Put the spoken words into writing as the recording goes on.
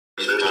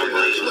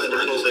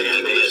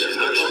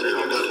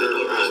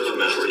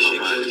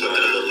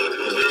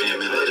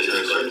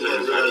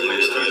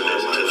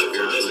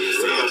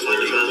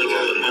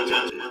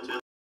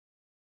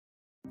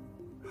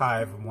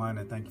Hi everyone,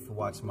 and thank you for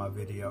watching my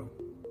video.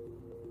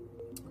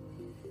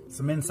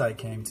 Some insight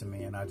came to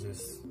me and I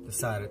just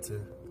decided to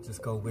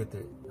just go with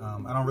it.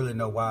 I don't really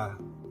know why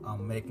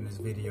I'm making this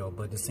video,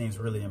 but this seems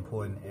really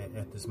important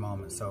at this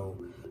moment, so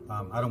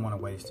I don't want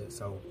to waste it.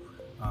 So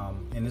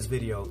in this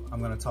video, I'm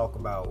going to talk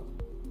about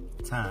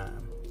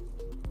time,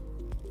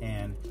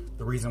 and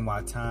the reason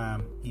why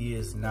time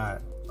is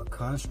not a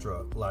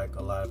construct like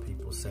a lot of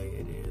people say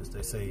it is.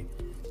 They say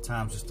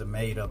time's just a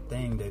made-up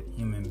thing that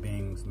human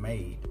beings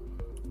made,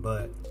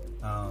 but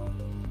I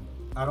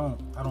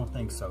don't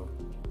think so,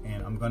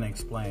 and I'm going to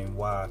explain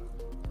why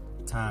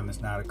time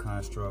is not a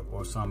construct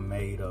or some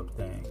made-up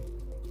thing.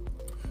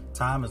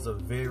 Time is a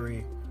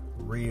very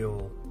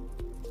real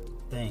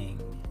thing,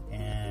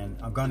 and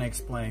I'm going to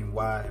explain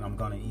why, and I'm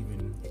going to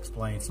even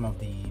explain some of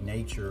the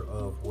nature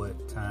of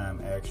what time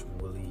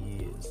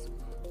actually is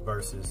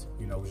versus,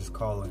 just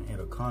calling it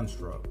a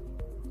construct.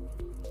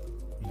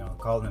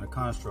 Calling it a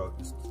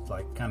construct is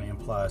like kind of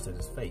implies that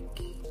it's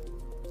fake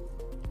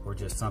or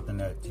just something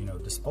that,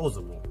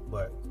 disposable,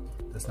 but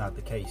that's not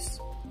the case.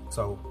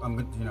 So I'm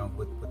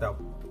going without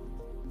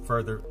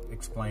further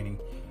explaining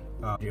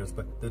videos,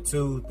 but the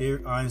two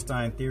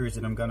Einstein theories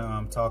that I'm going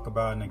to talk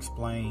about and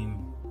explain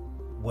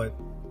what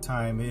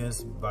time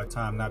is by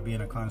time not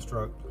being a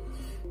construct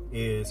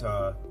is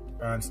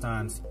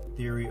Einstein's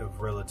theory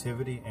of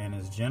relativity and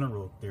his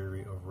general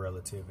theory of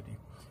relativity.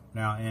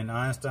 Now, in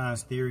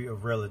Einstein's theory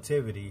of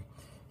relativity,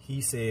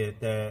 he said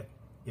that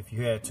if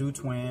you had two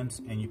twins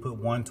and you put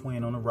one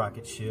twin on a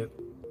rocket ship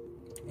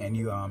and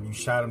you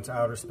shot him to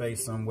outer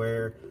space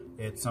somewhere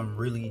at some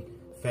really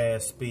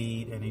fast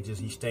speed, and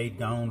he stayed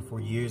gone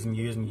for years and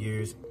years and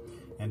years,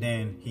 and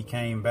then he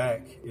came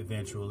back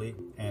eventually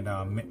and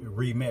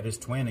re-met his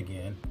twin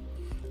again,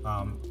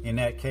 in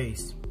that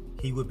case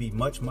he would be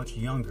much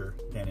younger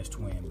than his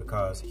twin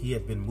because he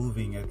had been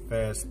moving at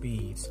fast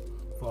speeds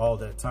for all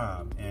that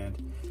time.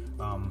 And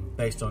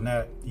based on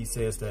that, he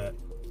says that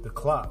the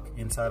clock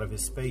inside of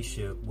his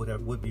spaceship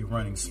would be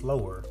running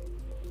slower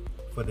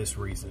for this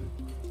reason,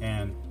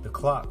 and the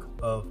clock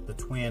of the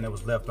twin that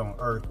was left on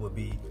Earth would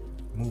be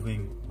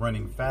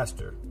running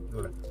faster.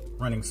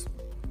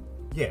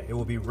 It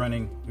will be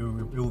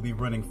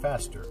running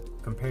faster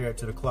compared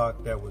to the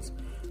clock that was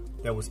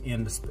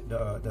in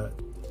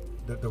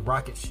the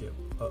rocket ship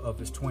of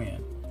his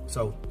twin.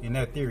 So in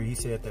that theory, he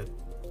said that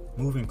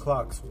moving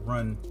clocks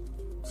run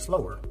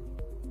slower,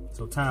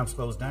 so time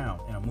slows down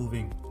in a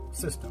moving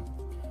system.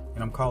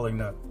 And I'm calling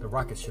the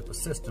rocket ship a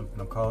system,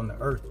 and I'm calling the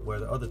Earth, where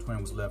the other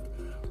twin was left,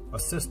 a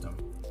system.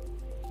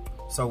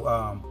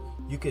 So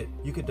you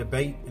could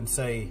debate and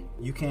say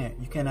you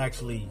can't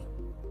actually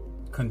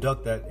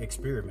conduct that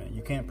experiment.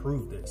 You can't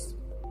prove this,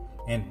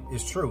 and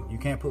it's true. You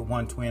can't put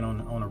one twin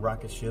on a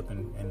rocket ship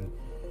and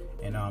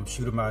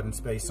shoot them out in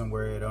space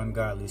somewhere at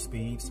ungodly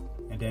speeds,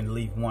 and then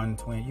leave one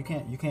twin. You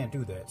can't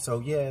do that. So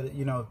yeah,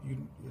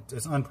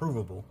 it's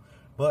unprovable.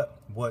 But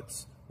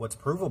what's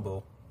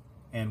provable,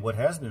 and what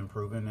has been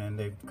proven, and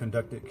they've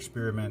conducted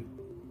experiment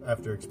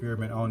after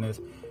experiment on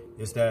this,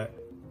 is that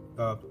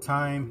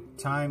time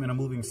in a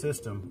moving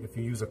system, if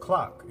you use a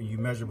clock and you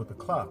measure with the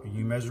clock and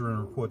you measure and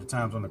record the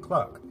times on the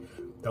clock,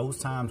 those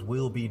times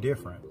will be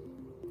different.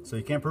 So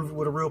you can't prove it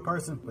with a real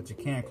person, but you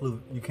can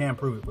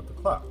prove it with the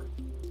clock.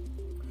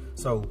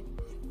 So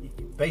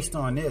based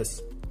on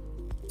this,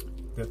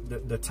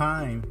 the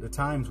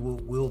times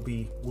will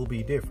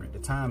be different. The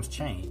times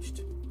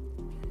changed,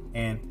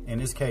 and in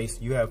this case,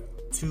 you have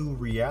two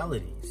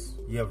realities.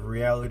 You have a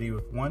reality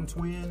with one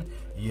twin,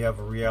 and you have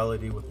a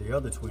reality with the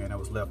other twin that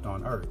was left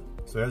on Earth.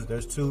 So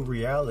there's two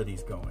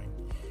realities going,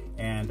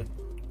 and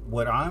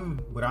what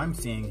I'm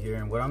seeing here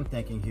and what I'm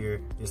thinking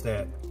here is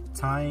that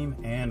time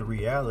and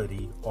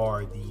reality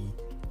are the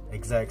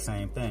exact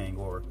same thing,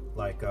 or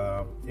like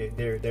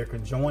they're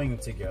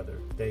conjoined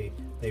together. They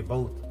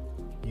both,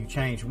 you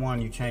change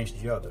one, you change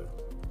the other,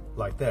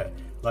 like that.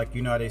 Like,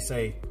 how they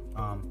say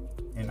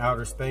in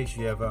outer space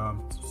you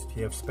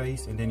have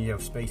space, and then you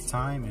have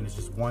space-time, and it's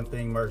just one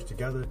thing merged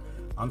together.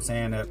 I'm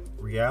saying that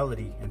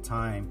reality and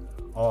time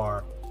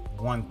are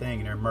one thing,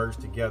 and they're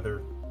merged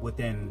together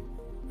within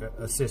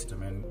a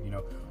system. And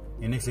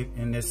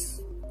in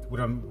this what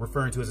I'm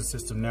referring to as a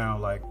system now,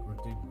 like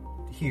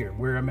here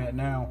where I'm at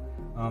now,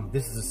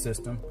 this is a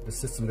system, the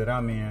system that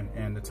I'm in,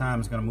 and the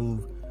time is going to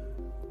move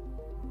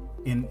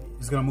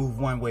it's going to move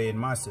one way in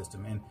my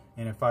system. And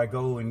if I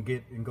go and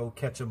go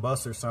catch a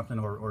bus or something,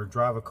 or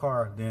drive a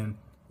car, then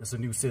it's a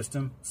new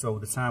system, so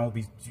the time will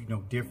be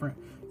different.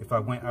 If I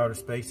went outer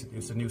space,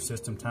 it's a new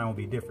system, time will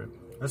be different.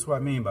 That's what I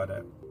mean by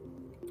that.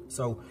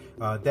 So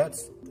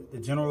that's the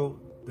general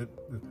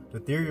the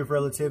theory of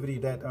relativity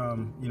that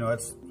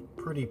that's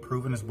pretty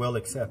proven, is well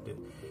accepted.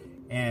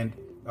 And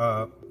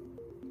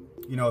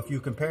if you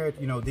compare it,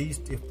 these,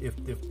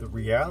 if the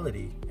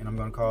reality, and I'm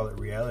going to call it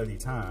reality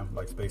time,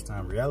 like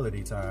space-time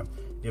reality time,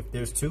 if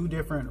there's two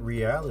different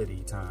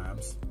reality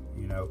times,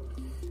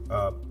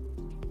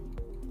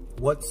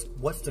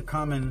 what's the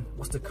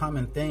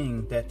common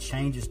thing that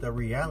changes the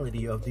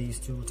reality of these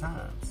two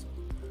times?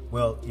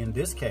 Well, in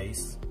this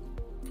case,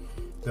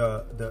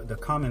 the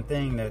common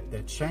thing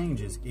that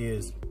changes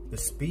is the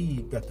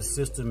speed that the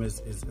system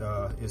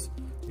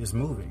is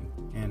moving,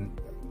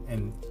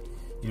 and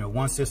you know,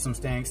 one system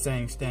staying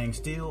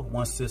still,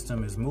 one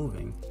system is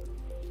moving.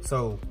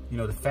 So you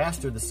know, the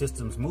faster the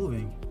system's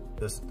moving,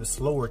 the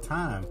slower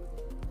time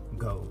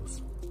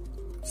goes.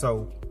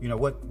 So you know,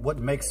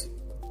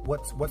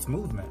 what's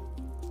movement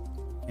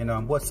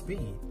and what's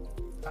speed?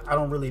 I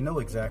don't really know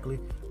exactly,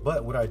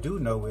 but what I do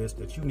know is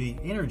that you need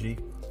energy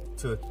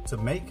to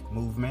make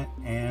movement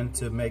and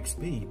to make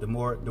speed. The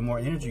more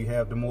energy you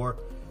have, the more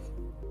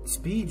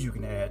speed you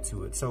can add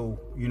to it. So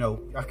you know,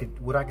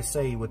 what I could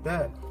say with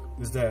that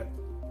is that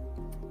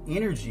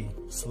energy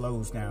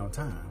slows down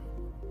time.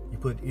 You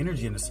put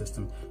energy in the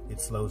system,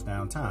 it slows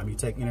down time. You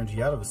take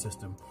energy out of a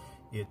system,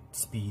 it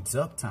speeds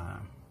up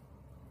time.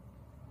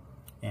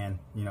 And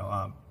you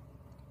know,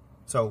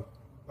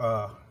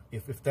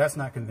 if that's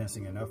not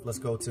convincing enough, let's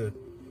go to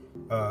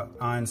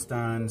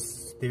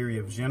Einstein's theory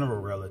of general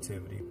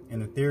relativity. In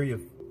the theory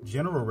of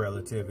general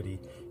relativity,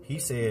 he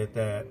said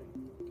that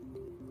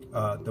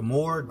the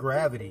more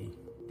gravity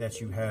that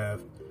you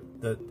have,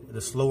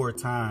 the slower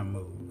time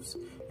moves.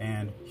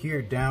 And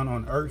here down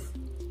on Earth,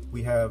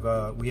 we have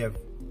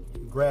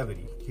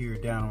gravity here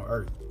down on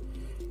Earth,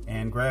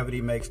 and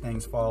gravity makes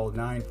things fall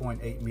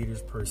 9.8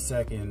 meters per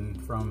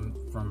second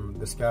from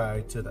the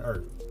sky to the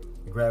Earth.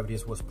 The gravity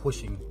is what's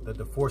pushing,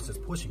 the force is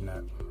pushing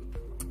that.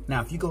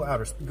 Now, if you go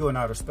in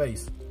outer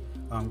space,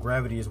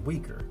 gravity is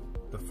weaker.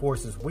 The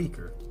force is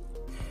weaker,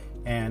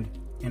 and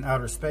in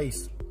outer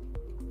space,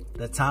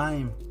 the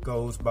time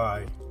goes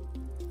by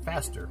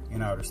faster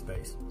in outer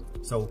space.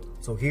 So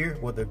here,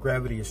 where the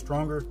gravity is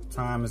stronger,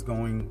 time is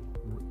going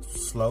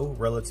slow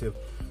relative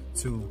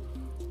to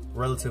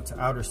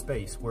outer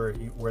space, where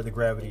the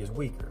gravity is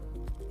weaker.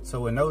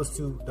 So in those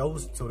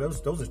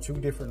are two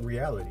different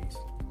realities,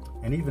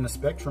 and even a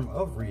spectrum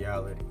of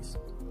realities.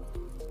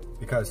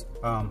 Because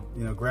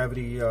you know,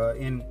 gravity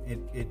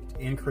it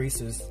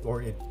increases,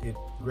 or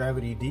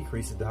gravity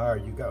decreases the higher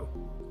you go.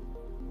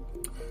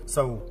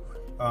 So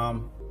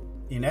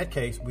in that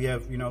case, we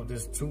have, you know,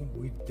 there's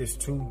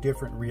two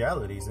different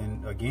realities,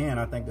 and again,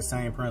 I think the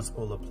same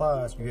principle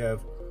applies. You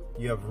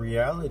have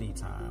reality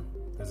time.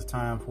 There's a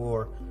time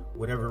for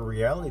whatever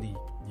reality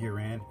you're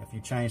in. If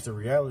you change the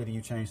reality,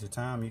 you change the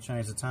time. You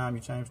change the time,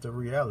 you change the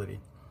reality.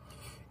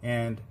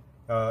 And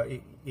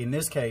in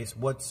this case,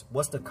 what's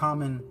the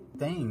common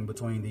thing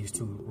between these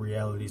two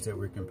realities that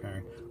we're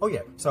comparing? Oh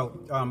yeah. So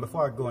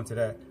before I go into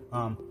that,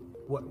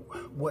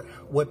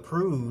 what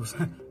proves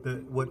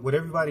what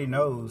everybody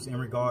knows in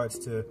regards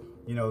to,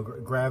 you know,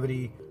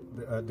 gravity,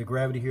 the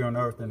gravity here on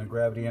Earth and the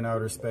gravity in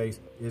outer space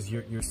is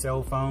your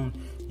cell phone.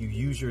 You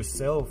use your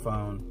cell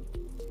phone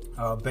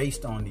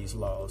based on these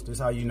laws. This is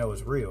how you know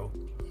it's real,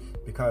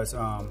 because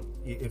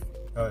if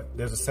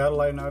there's a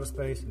satellite in outer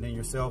space, and then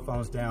your cell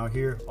phone's down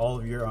here, all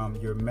of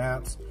your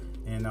maps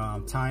and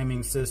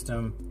timing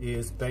system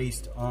is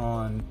based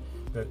on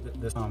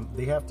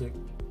they have to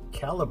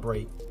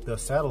calibrate the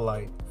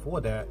satellite for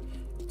that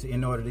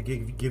in order to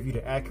give you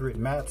the accurate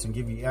maps and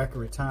give you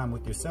accurate time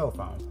with your cell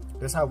phone.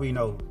 That's how we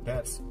know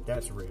that's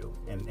real,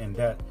 and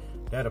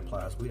that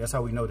applies. That's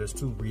how we know there's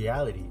two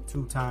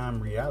time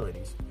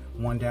realities,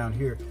 one down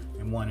here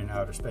and one in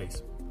outer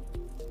space.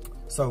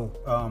 So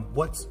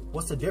what's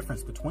the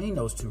difference between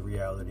those two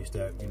realities,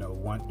 that, you know,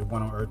 the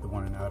one on Earth, the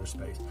one in outer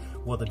space?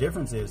 Well, the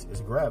difference is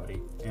gravity,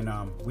 and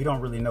we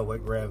don't really know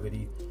what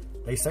gravity.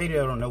 They say they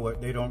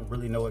don't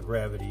really know what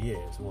gravity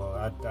is.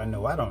 Well, I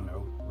know I don't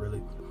know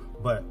really,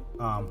 but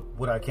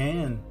what I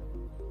can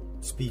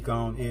speak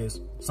on is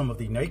some of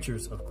the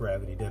natures of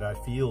gravity that I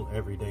feel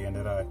every day and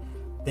that I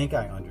think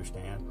I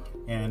understand.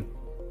 And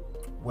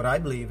what I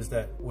believe is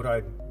that what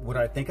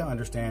I think I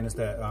understand is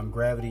that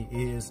gravity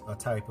is a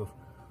type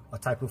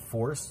of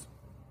force.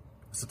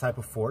 It's a type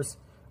of force.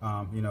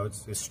 You know,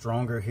 it's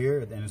stronger here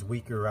and it's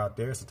weaker out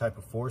there. It's a type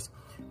of force,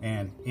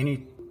 and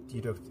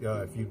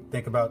if you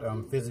think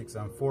about physics,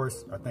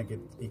 force, I think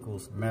it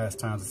equals mass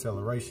times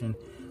acceleration.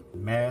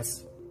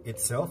 Mass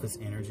itself is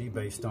energy,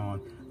 based on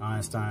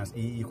Einstein's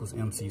E equals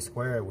mc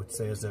squared, which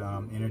says that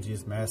energy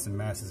is mass and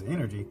mass is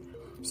energy.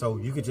 So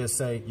you could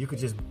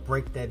just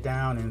break that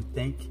down and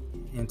think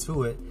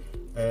into it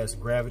as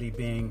gravity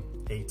being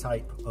a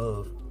type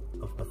of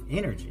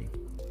energy.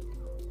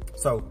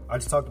 So I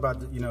just talked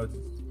about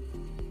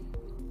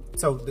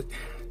so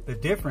the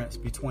difference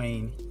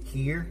between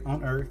here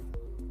on Earth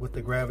with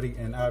the gravity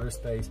and outer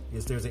space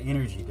is there's an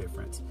energy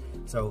difference.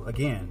 So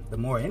again, the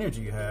more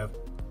energy you have,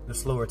 the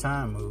slower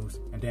time moves,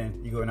 and then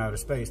you go in outer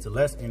space, the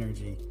less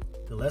energy,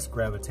 the less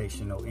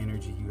gravitational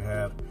energy you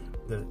have,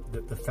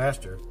 the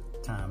faster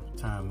time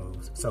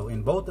moves. So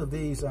in both of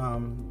these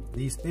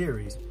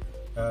theories,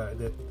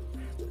 the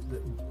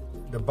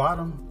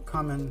bottom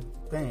common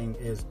thing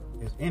is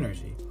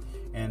energy,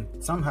 and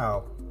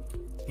somehow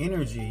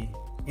energy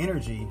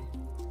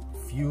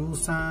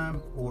fuels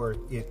time, or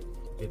it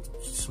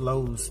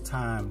slows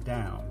time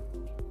down.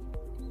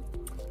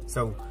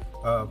 So,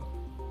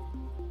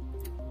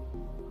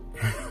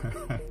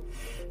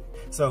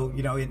 so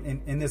you know,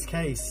 in this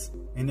case,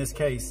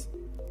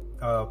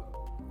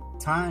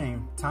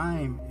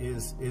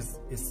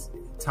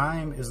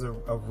 time is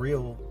a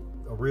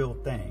real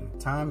thing.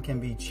 Time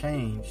can be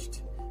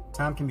changed.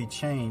 Time can be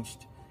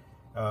changed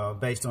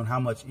based on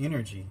how much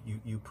energy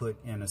you put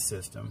in a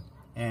system,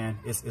 and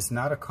it's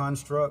not a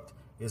construct.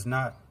 It's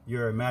not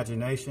your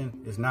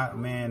imagination. It's not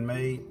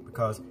man-made,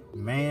 because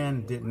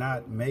man did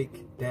not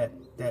make that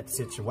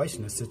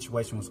situation. The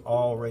situation was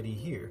already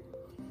here,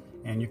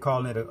 and you're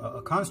calling it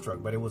a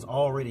construct, but it was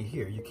already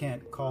here. You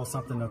can't call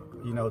something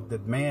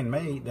that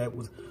man-made that's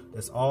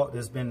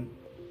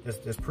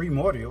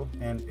primordial,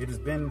 and it has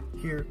been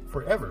here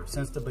forever,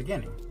 since the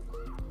beginning.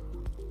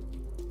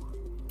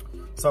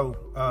 So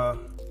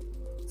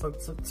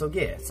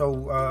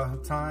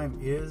time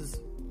is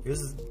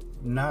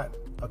not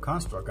a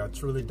construct.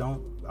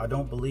 I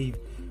don't believe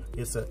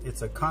it's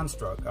a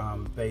construct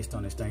based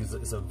on these things.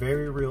 It's a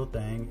very real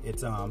thing.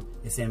 It's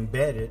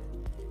embedded,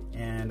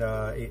 and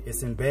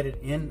it's embedded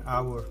in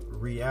our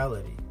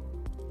reality,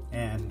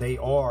 and they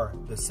are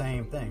the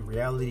same thing.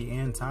 Reality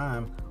and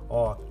time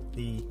are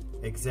the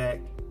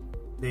exact.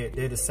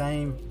 They're the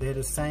same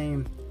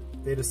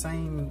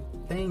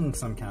thing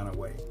some kind of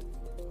way.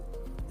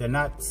 They're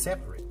not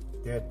separate.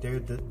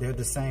 They're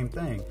the same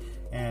thing.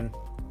 And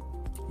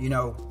you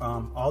know,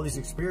 all these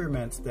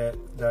experiments that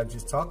I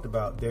just talked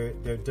about,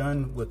 they're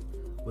done with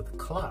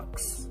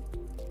clocks,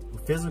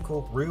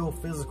 real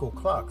physical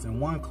clocks,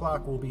 and one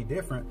clock will be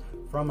different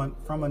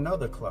from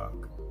another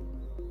clock.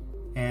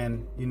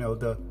 And you know,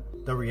 the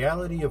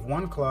reality of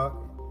one clock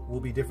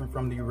will be different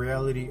from the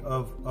reality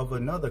of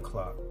another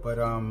clock. But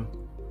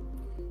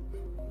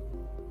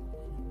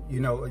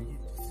you know,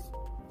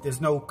 there's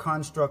no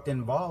construct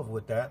involved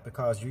with that,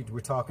 because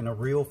we're talking a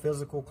real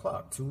physical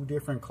clock, two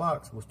different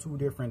clocks with two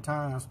different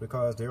times,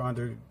 because they're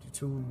under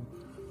two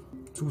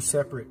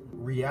separate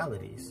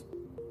realities.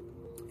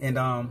 And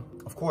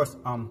of course,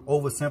 I'm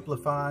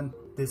oversimplifying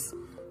this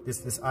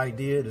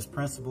idea, this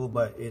principle,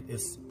 but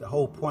it's the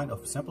whole point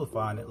of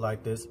simplifying it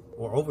like this,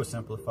 or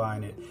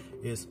oversimplifying it,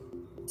 is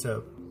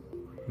to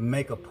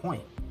make a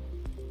point.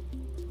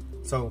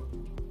 So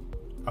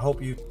I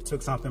hope you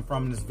took something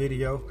from this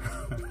video.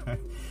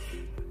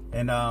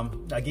 And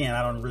again,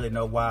 I don't really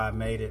know why I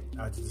made it.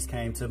 I just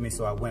came to me,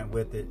 so I went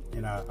with it,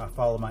 and I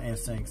followed my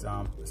instincts.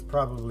 It's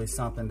probably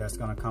something that's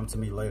going to come to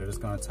me later that's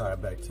going to tie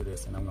it back to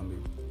this, and I'm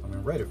going to be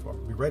ready for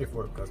it. Be ready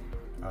for it, because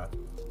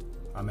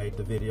I made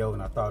the video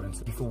and I thought.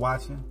 Thank you for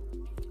watching.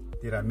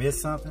 Did I miss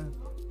something?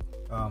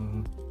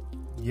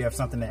 You have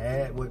something to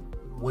add?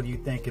 What do you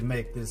think can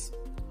make this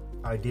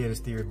idea, this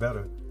theory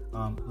better?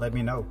 Let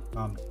me know.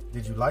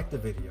 Did you like the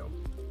video?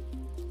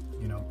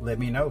 You know, let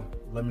me know.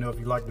 Let me know if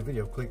you liked the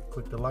video.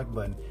 Click the like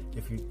button.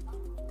 If you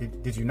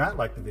did you not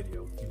like the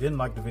video? If you didn't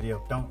like the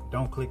video,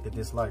 don't click the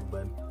dislike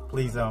button.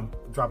 Please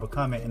drop a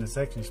comment in the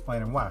section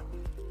explaining why.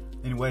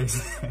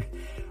 Anyways, I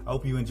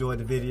hope you enjoyed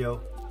the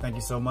video. Thank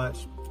you so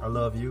much. I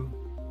love you.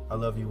 I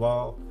love you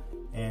all.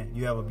 And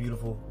you have a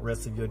beautiful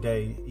rest of your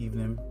day,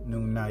 evening,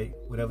 noon, night,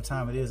 whatever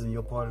time it is in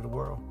your part of the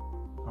world.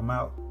 I'm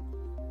out.